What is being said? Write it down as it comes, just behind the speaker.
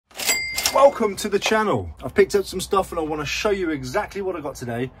Welcome to the channel. I've picked up some stuff and I want to show you exactly what I got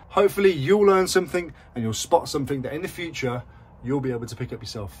today. Hopefully you'll learn something and you'll spot something that in the future you'll be able to pick up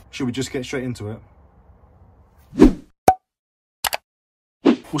yourself. Should we just get straight into it?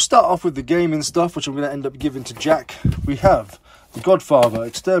 We'll start off with the gaming stuff, which I'm going to end up giving to Jack. We have The Godfather,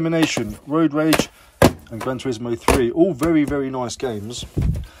 Extermination, Road Rage and Gran Turismo 3. All very, very nice games.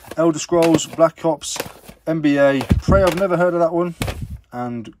 Elder Scrolls, Black Ops, NBA, Prey, I've never heard of that one,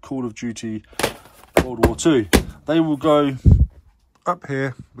 and Call of Duty World War II. They will go up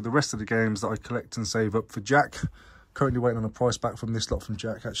here with the rest of the games that I collect and save up for Jack. Currently waiting on a price back from this lot from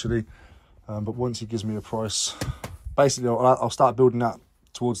Jack, actually. But once he gives me a price, basically I'll start building that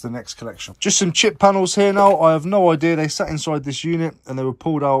towards the next collection. Just some chip panels here now. I have no idea. They sat inside this unit and they were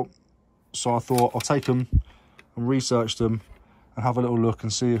pulled out. So I thought I'll take them and research them and have a little look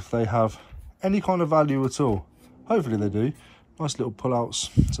and see if they have any kind of value at all. Hopefully they do. Nice little pull-outs,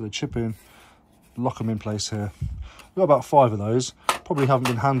 so they chip in, lock them in place here. We've got about 5 of those. Probably haven't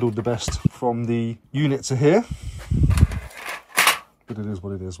been handled the best from the unit to here. But it is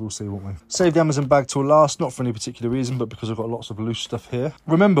what it is, we'll see, won't we? Save the Amazon bag till last, not for any particular reason, but because I've got lots of loose stuff here.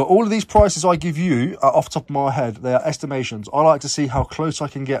 Remember, all of these prices I give you are off the top of my head. They are estimations. I like to see how close I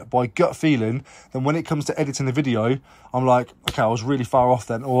can get by gut feeling. Then when it comes to editing the video, I'm like, okay, I was really far off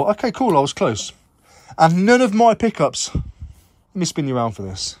then. Or, okay, cool, I was close. And none of my pickups... Let me spin you around for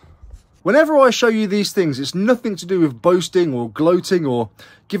this. Whenever I show you these things, it's nothing to do with boasting or gloating or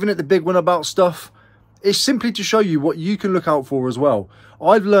giving it the big one about stuff. It's simply to show you what you can look out for as well.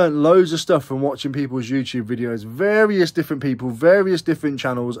 I've learned loads of stuff from watching people's YouTube videos, various different people, various different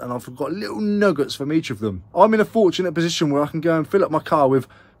channels, and I've got little nuggets from each of them. I'm in a fortunate position where I can go and fill up my car with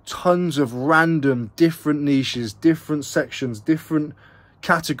tons of random, different niches, different sections, different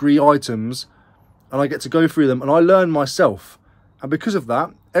category items, and I get to go through them and I learn myself. And because of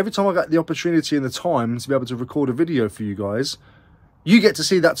that, every time I get the opportunity and the time to be able to record a video for you guys, you get to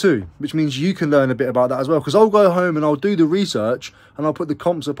see that too, which means you can learn a bit about that as well. Because I'll go home and I'll do the research and I'll put the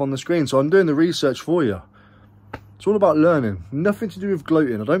comps up on the screen. So I'm doing the research for you. It's all about learning, nothing to do with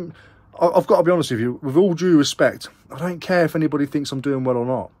gloating. I've got to be honest with you, with all due respect, I don't care if anybody thinks I'm doing well or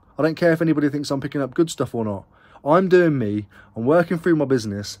not. I don't care if anybody thinks I'm picking up good stuff or not. I'm doing me, I'm working through my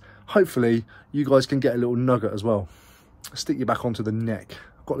business. Hopefully you guys can get a little nugget as well. Stick you back onto the neck.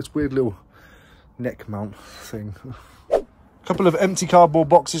 I've got this weird little neck mount thing. A couple of empty cardboard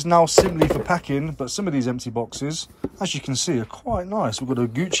boxes now, simply for packing, but some of these empty boxes, as you can see, are quite nice. We've got a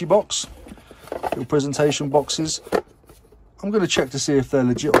Gucci box, little presentation boxes. I'm going to check to see if they're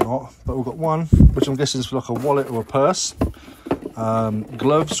legit or not, but we've got one, which I'm guessing is for like a wallet or a purse,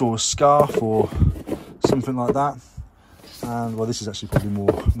 gloves or a scarf or something like that. And well, this is actually probably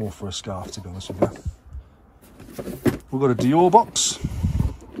more for a scarf, to be honest with you. We've got a Dior box.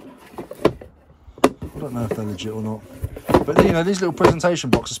 I don't know if they're legit or not. But, you know, these little presentation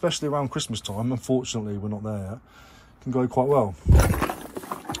boxes, especially around Christmas time, unfortunately we're not there yet, can go quite well.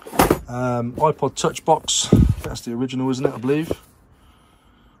 iPod Touch box. That's the original, isn't it, I believe?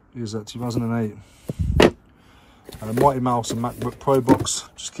 Is that 2008? Mighty Mouse and MacBook Pro box.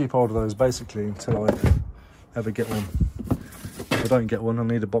 Just keep hold of those, basically, until I ever get one. If I don't get one, I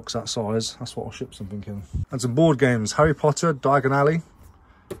need a box that size. That's what I'll ship something in. And some board games. Harry Potter, Diagon Alley.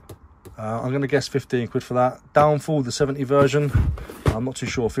 I'm going to guess 15 quid for that. Downfall, the 70 version. I'm not too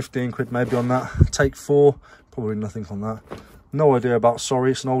sure. 15 quid maybe on that. Take 4. Probably nothing on that. No idea about Sorry,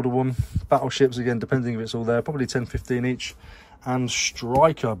 it's an older one. Battleships, again, depending if it's all there. Probably 10, 15 each. And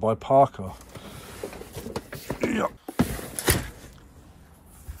Striker by Parker. Yeah.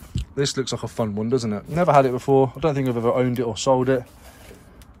 This looks like a fun one, doesn't it? Never had it before. I don't think I've ever owned it or sold it.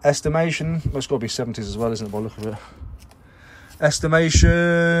 Estimation. It's got to be 70s as well, isn't it, by the look of it?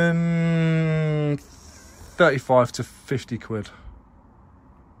 Estimation 35 to 50 quid.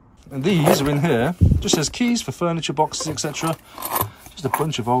 And these are in here. Just says keys for furniture boxes, etc. Just a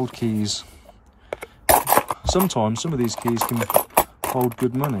bunch of old keys. Sometimes some of these keys can hold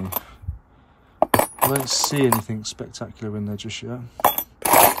good money. I don't see anything spectacular in there just yet.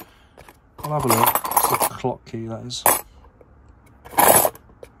 I'll have a look. It's like a clock key, that is.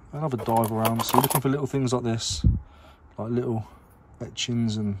 I'll have a dive around. So you're looking for little things like this, like little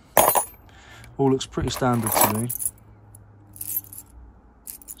etchings, and all looks pretty standard to me.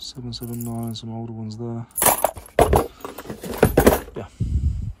 779, some older ones there. Yeah.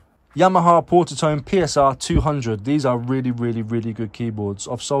 Yamaha Portatone PSR 200. These are really, really, really good keyboards.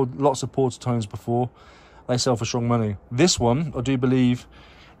 I've sold lots of Portatones before. They sell for strong money. This one, I do believe,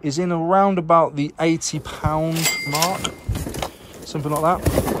 is in around about the £80 mark, something like that.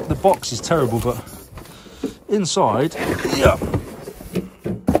 The box is terrible, but inside, yeah,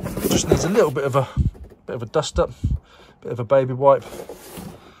 just just needs a little bit of a dust up, bit of a baby wipe.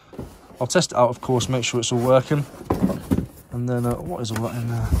 I'll test it out, of course, make sure it's all working. And then, what is all that in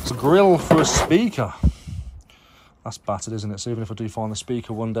there? It's a grill for a speaker. That's battered, isn't it? So even if I do find the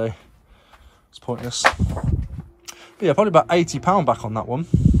speaker one day, it's pointless. But yeah, probably about £80 back on that one.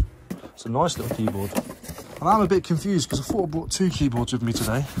 It's a nice little keyboard. And I'm a bit confused because I thought I brought 2 keyboards with me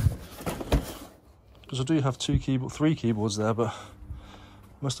today. Because I do have 3 keyboards there, but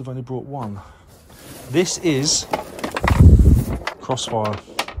I must have only brought 1. This is Crossfire.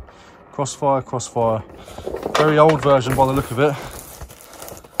 Crossfire. Very old version by the look of it.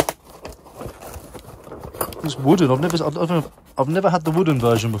 It's wooden. I've never had the wooden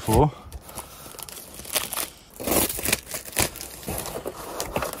version before.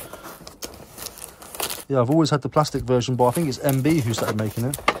 Yeah, I've always had the plastic version, but I think it's MB who started making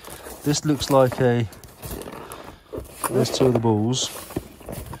it. This looks like a... There's 2 of the balls.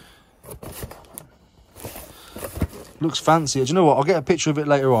 Looks fancy. Do you know what? I'll get a picture of it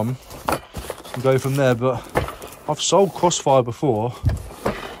later on and go from there, but I've sold Crossfire before.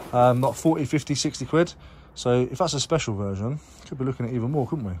 Like 40, 50, 60 quid. So if that's a special version, could be looking at even more,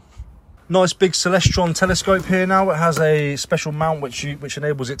 couldn't we? Nice big Celestron telescope here now. It has a special mount which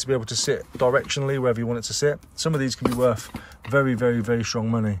enables it to be able to sit directionally wherever you want it to sit. Some of these can be worth very, very, very strong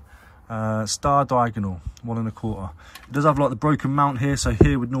money. Star diagonal, 1 1/4. It does have like the broken mount here, so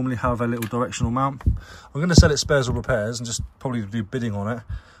here would normally have a little directional mount. I'm going to sell it spares or repairs and just probably do bidding on it.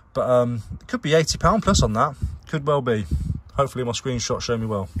 But it could be £80 plus on that. Could well be. Hopefully my screenshots show me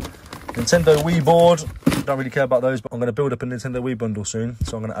well. Nintendo Wii board. Don't really care about those, but I'm going to build up a Nintendo Wii bundle soon,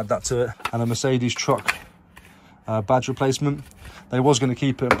 so I'm going to add that to it. And a Mercedes truck badge replacement. They was going to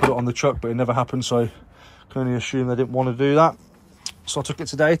keep it and put it on the truck, but it never happened, so I can only assume they didn't want to do that. So I took it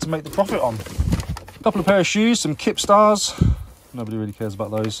today to make the profit on. A couple of pair of shoes, some Kip Stars. Nobody really cares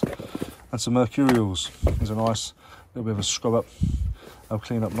about those. And some Mercurials. These are nice. A little bit of a scrub up. They'll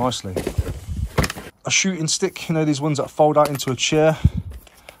clean up nicely. A shooting stick, you know, these ones that fold out into a chair.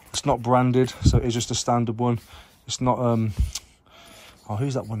 It's not branded, so it's just a standard one. It's not, oh,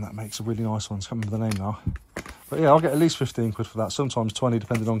 who's that one that makes a really nice one? I can't remember the name now. But yeah, I'll get at least 15 quid for that. Sometimes 20,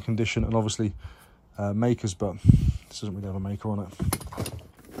 depending on condition and obviously makers, but this doesn't really have a maker on it.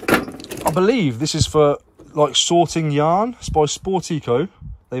 I believe this is for like sorting yarn. It's by Sportico.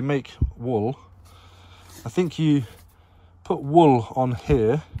 They make wool. I think you put wool on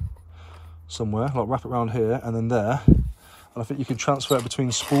here somewhere, like wrap it around here and then there. And I think you can transfer it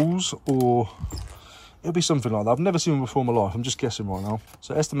between spools, or it'll be something like that. I've never seen one before in my life. I'm just guessing right now.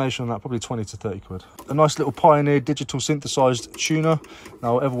 So estimation on that, probably 20 to 30 quid. A nice little Pioneer digital synthesized tuner.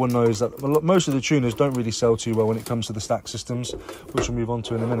 Now, everyone knows that most of the tuners don't really sell too well when it comes to the stack systems, which we'll move on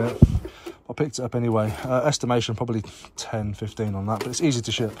to in a minute. I picked it up anyway. Estimation, probably 10, 15 on that, but it's easy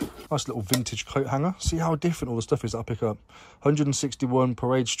to ship. Nice little vintage coat hanger. See how different all the stuff is that I pick up. 161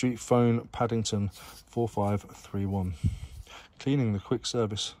 Parade Street, Phone, Paddington, 4531. Cleaning the quick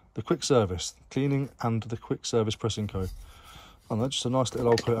service. Cleaning and the quick service pressing code. And that's just a nice little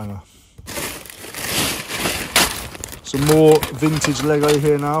old coat hanger. Some more vintage Lego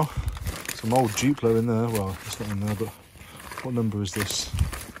here now. Some old Duplo in there. Well, it's not in there, but what number is this?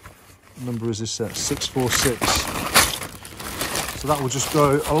 What number is this set? 646. So that will just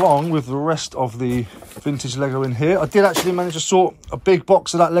go along with the rest of the vintage Lego in here. I did actually manage to sort a big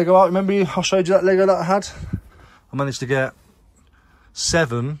box of that Lego out. Remember I showed you that Lego that I had? I managed to get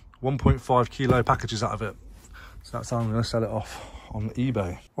 7 1.5 kilo packages out of it. So that's how I'm going to sell it off on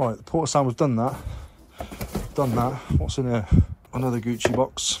eBay. Right, the Portasound, we've done that. What's in here? Another Gucci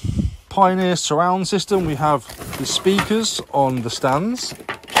box. Pioneer surround system. We have the speakers on the stands.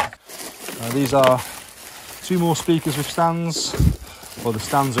 These are 2 more speakers with stands. Well, the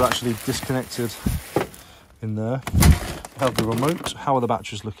stands are actually disconnected in there. We have the remote. How are the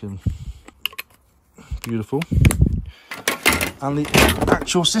batteries looking? Beautiful. And the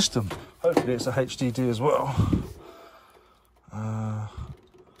actual system. Hopefully it's a HDD as well. No,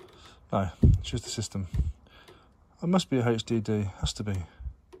 it's just the system. It must be a HDD, has to be.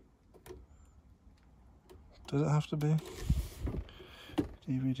 Does it have to be?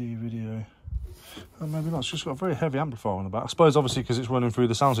 DVD, video. Oh, maybe not, it's just got a very heavy amplifier on the back. I suppose obviously because it's running through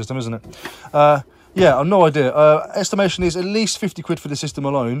the sound system, isn't it? Yeah, I've no idea. Estimation is at least 50 quid for the system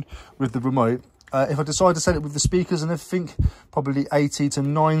alone with the remote. If I decide to sell it with the speakers and everything, probably 80 to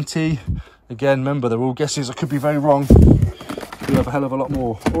 90. Again, remember, they're all guesses. I could be very wrong. Could have a hell of a lot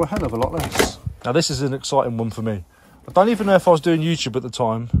more or a hell of a lot less. Now, this is an exciting one for me. I don't even know if I was doing YouTube at the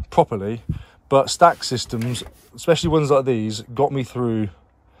time properly, but stack systems, especially ones like these, got me through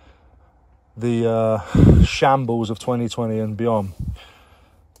the shambles of 2020 and beyond.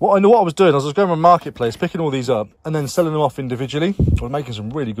 What I was doing, I was going around Marketplace, picking all these up and then selling them off individually. I was making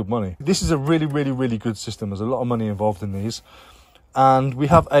some really good money. This is a really, really, really good system. There's a lot of money involved in these. And we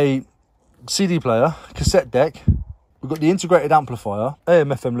have a CD player, cassette deck. We've got the integrated amplifier,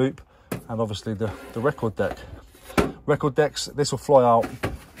 AM/FM loop, and obviously the record deck. Record decks, this will fly out.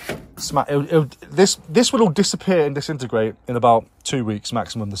 This will all disappear and disintegrate in about 2 weeks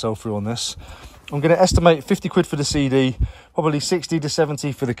maximum, the sell-through on this. I'm going to estimate 50 quid for the CD, probably 60 to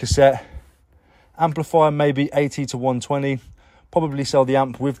 70 for the cassette. Amplifier maybe 80 to 120. Probably sell the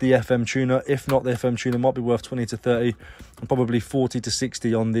amp with the FM tuner. If not, the FM tuner might be worth 20 to 30. And probably 40 to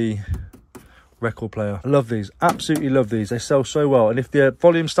 60 on the record player. I love these, absolutely love these. They sell so well. And if the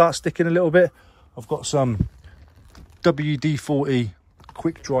volume starts sticking a little bit, I've got some WD-40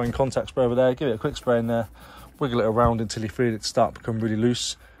 quick drying contact spray over there. Give it a quick spray in there, wiggle it around until you feel it start to become really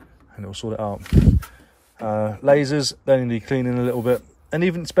loose, and it'll sort it out. Lasers, they only need cleaning a little bit. And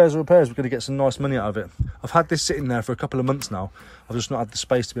even spares and repairs, we're going to get some nice money out of it. I've had this sitting there for a couple of months now. I've just not had the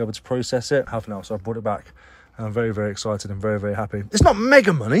space to be able to process it. I have now, so I've brought it back. And I'm very, very excited and very, very happy. It's not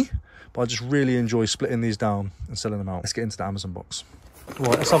mega money, but I just really enjoy splitting these down and selling them out. Let's get into the Amazon box.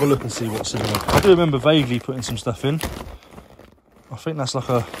 Right, let's have a look and see what's in there. I do remember vaguely putting some stuff in. I think that's like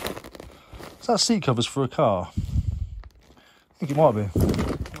a... Is that seat covers for a car? I think it might be.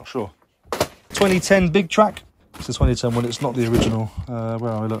 Not sure. 2010 Big Track. It's the 2010 one. It's not the original.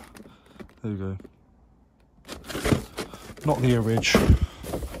 Where are we? Look. There we go. Not the original.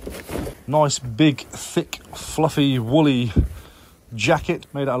 Nice, big, thick, fluffy, woolly jacket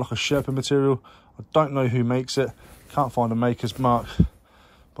made out of like a Sherpa material. I don't know who makes it. Can't find a maker's mark.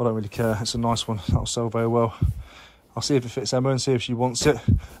 But I don't really care. It's a nice one. That'll sell very well. I'll see if it fits Emma and see if she wants it.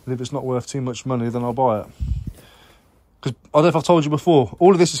 And if it's not worth too much money, then I'll buy it. Because I don't know if I've told you before,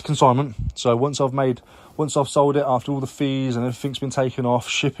 all of this is consignment. So once I've sold it, after all the fees and everything's been taken off,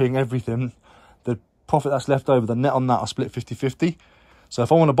 shipping, everything, the profit that's left over, the net on that, I split 50-50. So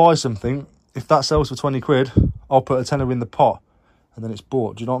if I want to buy something, if that sells for 20 quid, I'll put a tenner in the pot and then it's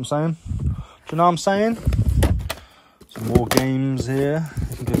bought. Do you know what I'm saying? Do you know what I'm saying? Some more games here.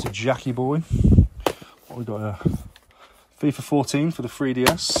 You can go to Jackie Boy. What we got here? FIFA 14 for the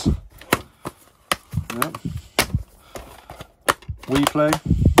 3DS. Yeah. We Play.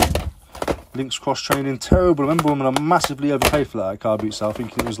 Links Cross Training. Terrible. I remember when I massively overpaid for that at Car Boot Sale,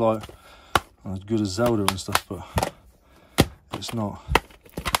 thinking it was like as good as Zelda and stuff, but it's not.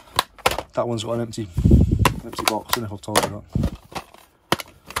 That one's got an empty box. I don't know if I've told you that.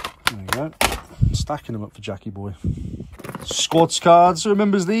 There you go. I'm stacking them up for Jackie Boy. Squads cards. Who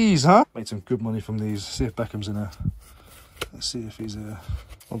remembers these, huh? Made some good money from these. See if Beckham's in there. Let's see if he's here.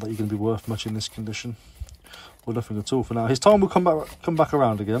 Not that you're going to be worth much in this condition. Or nothing at all for now. His time will come back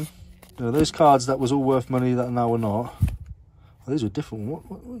around again. You know, those cards that was all worth money that now are not. Oh, these are different.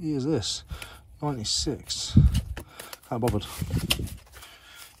 What year is this? 96. Can't bothered.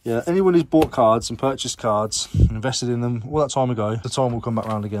 Yeah, anyone who's bought cards and purchased cards and invested in them all that time ago, the time will come back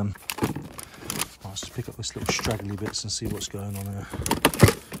around again. Right, let's just pick up this little straggly bits and see what's going on here.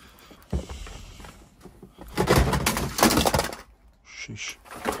 Sheesh.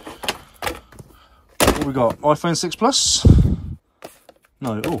 What we got? iPhone 6 Plus?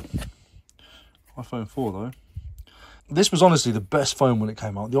 No, oh. iPhone 4 though. This was honestly the best phone when it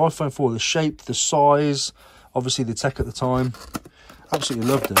came out. The iPhone 4, the shape, the size, obviously the tech at the time. Absolutely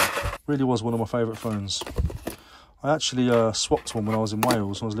loved it. Really was one of my favourite phones. I actually swapped one when I was in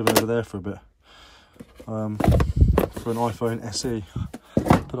Wales. I was living over there for a bit. For an iPhone SE.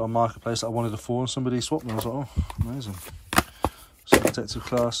 Put it on Marketplace that I wanted a 4 and somebody swapped me. I was like, oh, amazing. So protective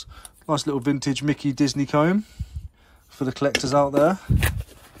class. Nice little vintage Mickey Disney comb for the collectors out there.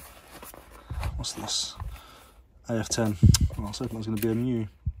 What's this? AF10. Oh, I was hoping it was going to be a new.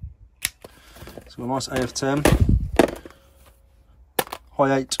 So a nice AF10.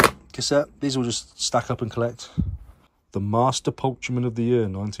 High 8 cassette. These will just stack up and collect. The Master Poultryman of the Year,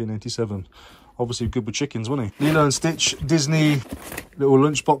 1987. Obviously good with chickens, wasn't he? Lilo and Stitch Disney little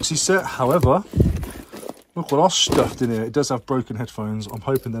lunchboxy set. However, look what I stuffed in here. It does have broken headphones. I'm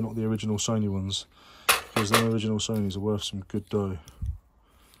hoping they're not the original Sony ones, because the original Sonys are worth some good dough.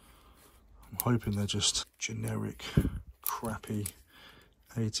 I'm hoping they're just generic, crappy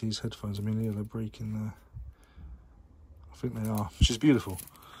 80s headphones. I mean, yeah, they're breaking there. I think they are, which is beautiful.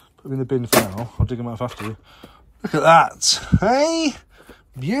 Put them in the bin for now. I'll dig them out after. Look at that. Hey?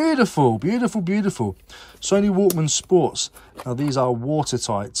 Beautiful, beautiful, beautiful. Sony Walkman Sports. Now, these are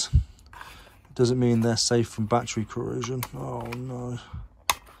watertight. Doesn't mean they're safe from battery corrosion. Oh, no.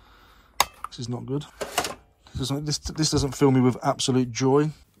 This is not good. This doesn't fill me with absolute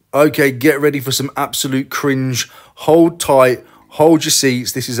joy. Okay, get ready for some absolute cringe. Hold tight. Hold your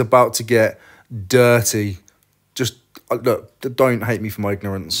seats. This is about to get dirty. Just, look, don't hate me for my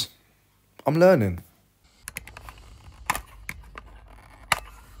ignorance. I'm learning.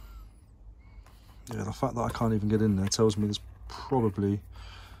 Yeah, the fact that I can't even get in there tells me there's probably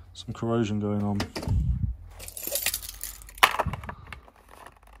some corrosion going on.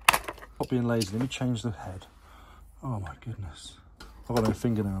 Not being lazy, let me change the head. Oh my goodness. I've got no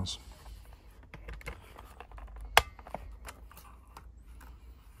fingernails.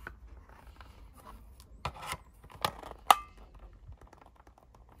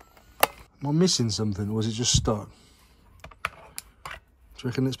 Am I missing something, or is it just stuck? Do you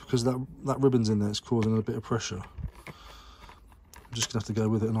reckon it's because that ribbon's in there, it's causing a bit of pressure? I'm just gonna have to go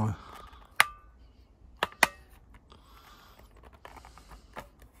with it, and oh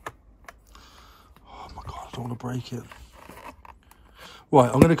my God, I don't want to break it. Right,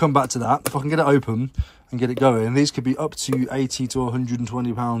 I'm going to come back to that. If I can get it open and get it going, these could be up to 80 to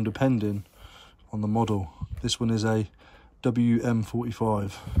 120 pound depending on the model. This one is a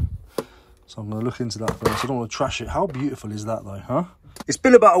WM45. So I'm going to look into that first. I don't want to trash it. How beautiful is that though, huh? It's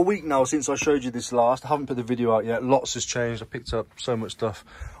been about a week now since I showed you this last. I haven't put the video out yet. Lots has changed. I picked up so much stuff,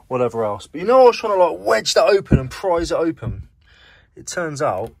 whatever else. But you know, I was trying to like wedge that open and prise it open. It turns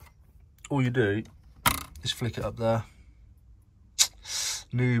out all you do is flick it up there.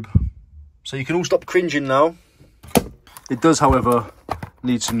 Noob. So you can all stop cringing now. It does, however,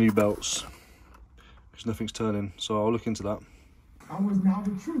 need some new belts because nothing's turning. So I'll look into that. I was now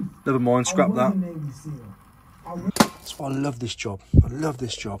the truth. Never mind, scrap that. That's why I love this job. I love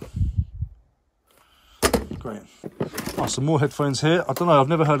this job. Great. Oh, some more headphones here. I don't know, I've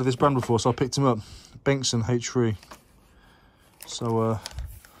never heard of this brand before, so I picked them up. Bengtson H3. So,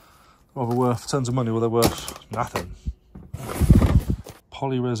 rather worth tons of money, well, they're worth nothing.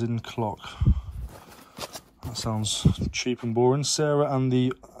 Polyresin clock. That sounds cheap and boring. Sarah and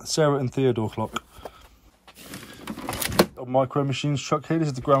Theodore clock. A Micro Machines truck here. This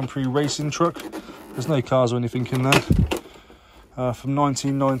is the Grand Prix racing truck. There's no cars or anything in there. From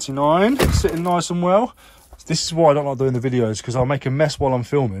 1999. Sitting nice and well. This is why I don't like doing the videos, because I'll make a mess while I'm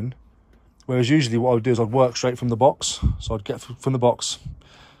filming. Whereas usually what I would do is I'd work straight from the box. So I'd get from the box,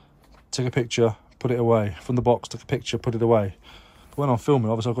 take a picture, put it away. From the box, take a picture, put it away. But when I'm filming,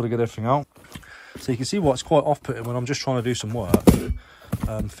 obviously I've got to get everything out. So you can see why it's quite off-putting when I'm just trying to do some work,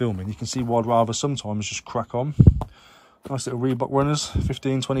 filming. You can see why I'd rather sometimes just crack on. Nice little Reebok runners,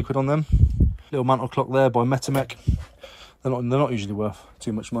 15, 20 quid on them. Little mantle clock there by Metamec. They're not usually worth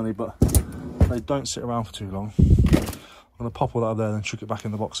too much money, but they don't sit around for too long. I'm going to pop all that up there and then chuck it back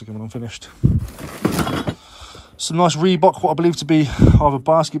in the box again when I'm finished. Some nice Reebok, what I believe to be either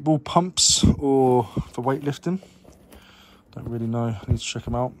basketball pumps or for weightlifting. Don't really know, I need to check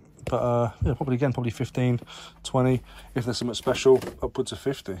them out. But yeah, probably 15, 20. If there's something special, upwards of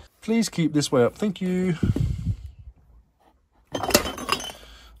 50. Please keep this way up, thank you.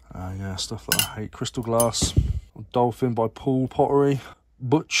 Yeah, stuff that I hate. Crystal Glass. Dolphin by Paul Pottery.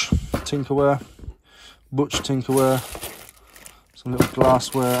 Butch Tinkerware. Some little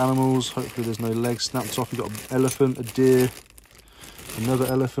glassware animals. Hopefully there's no legs snapped off. You've got an elephant, a deer, another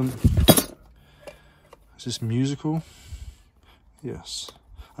elephant. Is this musical? Yes.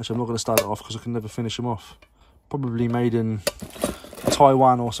 Actually, I'm not going to start it off because I can never finish them off. Probably made in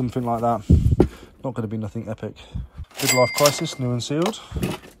Taiwan or something like that. Not going to be nothing epic. Midlife Crisis, new and sealed.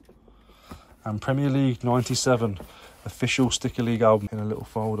 And Premier League 97, official Sticker League album in a little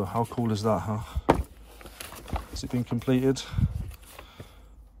folder. How cool is that, huh? Has it been completed?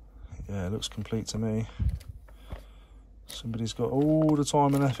 Yeah, it looks complete to me. Somebody's got all the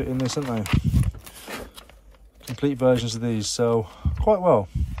time and effort in this, haven't they? Complete versions of these sell quite well,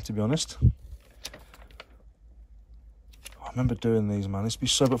 to be honest. I remember doing these, man. This used to be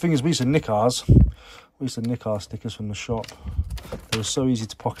so... But the thing is, we used to nick ours. We used to nick our stickers from the shop. They were so easy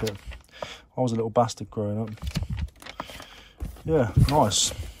to pocket. I was a little bastard growing up. Yeah,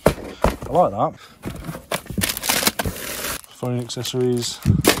 nice. I like that. Phone accessories.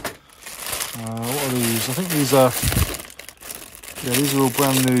 What are these? I think these are... Yeah, these are all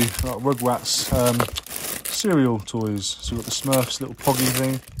brand new, like Rugrats cereal toys. So we've got the Smurfs little poggy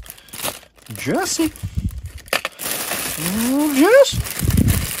thing. Jessie. Oh, Jess.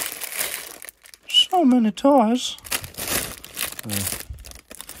 So many toys. Yeah.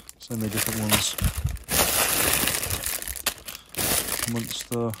 So many different ones.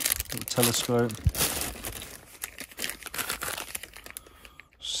 Monster, little telescope.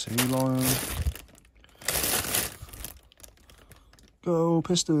 Sea lion. Go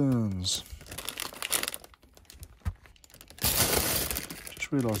Pistons.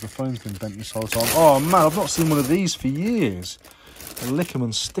 Just realised the phone's been bent this whole time. Oh man, I've not seen one of these for years. I'll lick them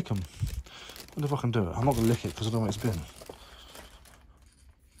and stick them. I wonder if I can do it. I'm not going to lick it because I don't know what it's been.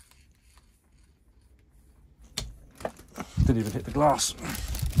 Didn't even hit the glass.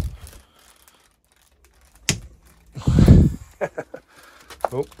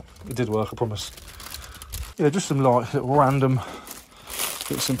 Oh, it did work, I promise. Yeah, just some like little random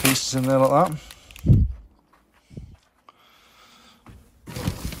bits and pieces in there like that.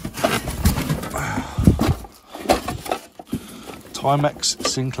 Timex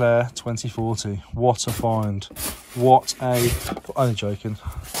Sinclair 2040. What a find. What a... Only joking.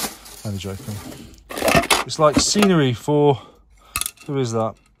 Only joking. It's like scenery for... Who is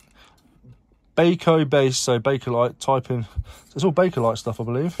that? Baco base. So Bakelite. Type in... It's all Bakelite stuff, I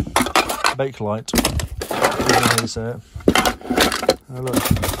believe. Bakelite. I don't know how you say it. Oh, look.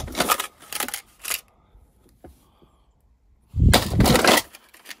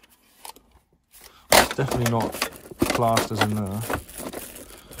 Definitely not plasters in there.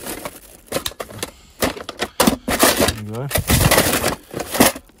 There you go.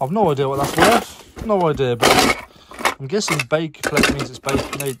 I've no idea what that's worth. No idea, but I'm guessing Bakelite means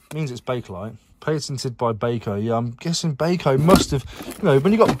it's Bakelite. Patented by Baco. Yeah, I'm guessing Baco must have, you know,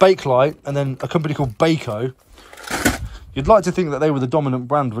 when you got Bakelite and then a company called Baco, you'd like to think that they were the dominant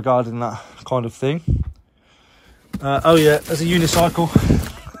brand regarding that kind of thing. Oh yeah, there's a unicycle.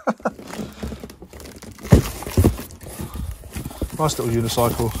 Nice little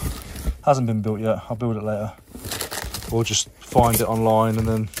unicycle. Hasn't been built yet. I'll build it later. Or just find it online and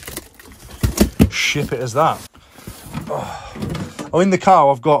then ship it as that. Oh, in the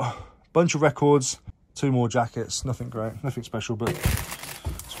car I've got a bunch of records, 2 more jackets. Nothing great, nothing special, but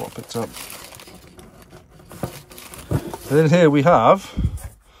that's what I picked up. And then here we have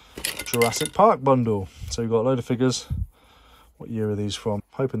Jurassic Park bundle. So we've got a load of figures. What year are these from?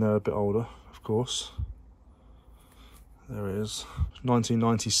 Hoping they're a bit older, of course. There it is,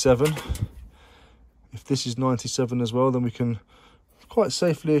 1997. If this is 97 as well, then we can quite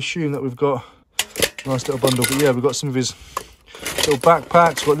safely assume that we've got a nice little bundle. But yeah, we've got some of his little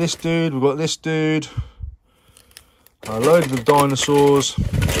backpacks. We've got this dude, we've got this dude. A load of dinosaurs.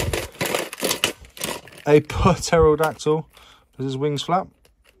 A pterodactyl. Does his wings flap?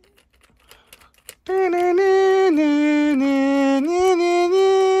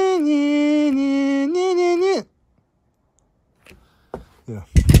 Yeah.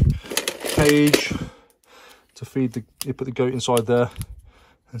 Cage to feed the, you put the goat inside there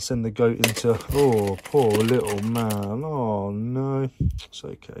and send the goat into, oh, poor little man. Oh no, it's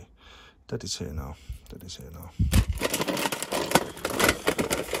okay. Daddy's here now. Daddy's here now.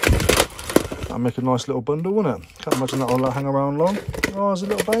 That'll make a nice little bundle, wouldn't it? Can't imagine that'll hang around long. Oh, there's a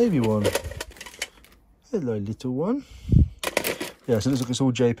little baby one. Hello, little one. Yeah, so it looks like it's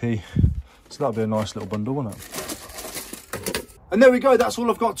all JP. So that'll be a nice little bundle, wouldn't it? And there we go, that's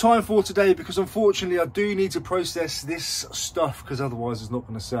all I've got time for today, because unfortunately I do need to process this stuff because otherwise it's not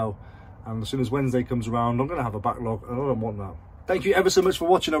going to sell. And as soon as Wednesday comes around, I'm going to have a backlog and I don't want that. Thank you ever so much for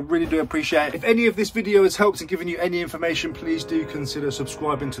watching, I really do appreciate it. If any of this video has helped and given you any information, please do consider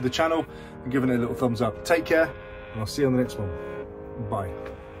subscribing to the channel and giving it a little thumbs up. Take care, and I'll see you on the next one. Bye.